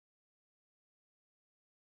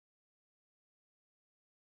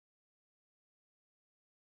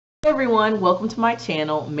Hey everyone, welcome to my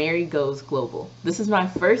channel, Mary Goes Global. This is my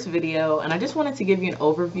first video and I just wanted to give you an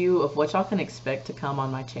overview of what y'all can expect to come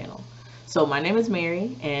on my channel. So my name is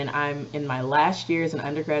Mary and I'm in my last year as an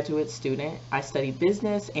undergraduate student. I study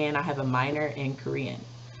business and I have a minor in Korean.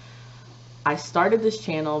 I started this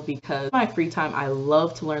channel because in my free time I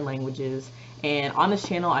love to learn languages, and on this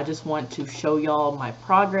channel I just want to show y'all my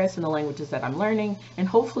progress in the languages that I'm learning and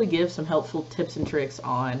hopefully give some helpful tips and tricks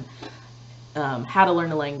on how to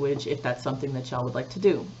learn a language if that's something that y'all would like to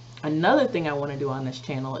do. Another thing I want to do on this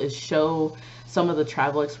channel is show some of the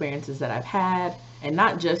travel experiences that I've had, and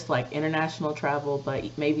not just like international travel, but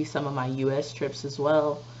maybe some of my US trips as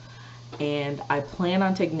well. And I plan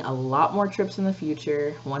on taking a lot more trips in the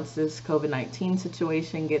future once this COVID-19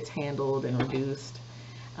 situation gets handled and reduced.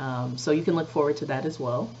 So you can look forward to that as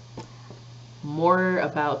well. More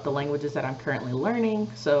about the languages that I'm currently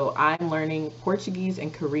learning. So I'm learning Portuguese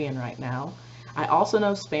and Korean right now. I also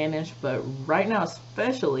know Spanish, but right now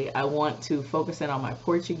especially I want to focus in on my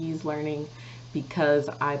Portuguese learning because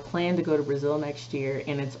I plan to go to Brazil next year,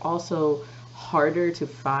 and it's also harder to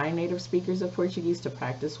find native speakers of Portuguese to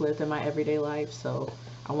practice with in my everyday life. So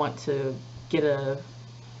I want to get a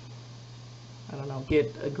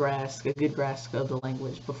good grasp of the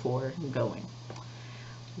language before going.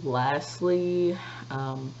 Lastly,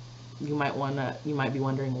 you might be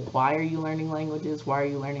wondering, why are you learning languages? Why are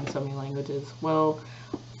you learning so many languages? Well,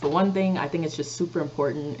 for one thing, I think it's just super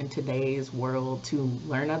important in today's world to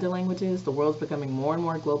learn other languages. The world's becoming more and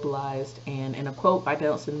more globalized, and in a quote by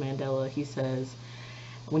Nelson Mandela, he says,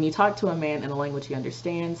 "When you talk to a man in a language he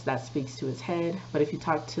understands, that speaks to his head. But if you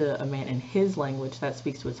talk to a man in his language, that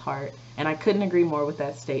speaks to his heart." And I couldn't agree more with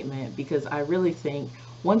that statement, because I really think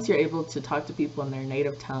once you're able to talk to people in their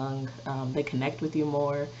native tongue, they connect with you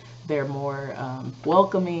more. They're more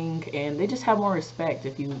welcoming, and they just have more respect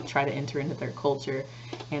if you try to enter into their culture,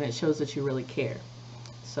 and it shows that you really care.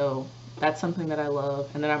 So that's something that I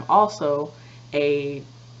love. And then I'm also a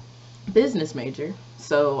business major,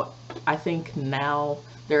 so I think now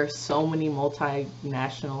there are so many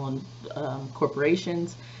multinational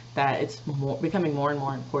corporations that it's becoming more and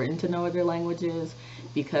more important to know other languages,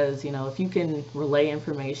 because if you can relay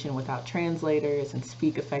information without translators and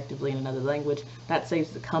speak effectively in another language, that saves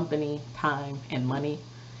the company time and money.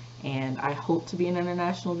 And I hope to be an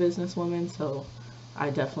international businesswoman, so I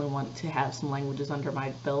definitely want to have some languages under my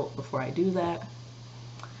belt before I do that.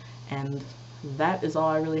 And that is all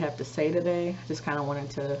I really have to say today. I just kind of wanted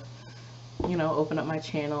to open up my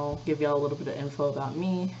channel, give y'all a little bit of info about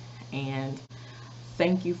me, and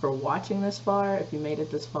thank you for watching this far. If you made it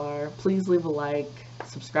this far, please leave a like,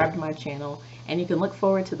 subscribe to my channel, and you can look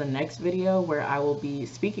forward to the next video where I will be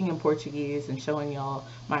speaking in Portuguese and showing y'all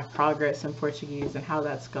my progress in Portuguese and how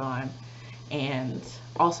that's gone. And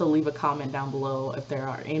also leave a comment down below if there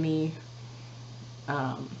are any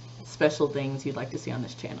special things you'd like to see on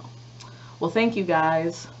this channel. Well, thank you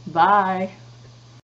guys. Bye.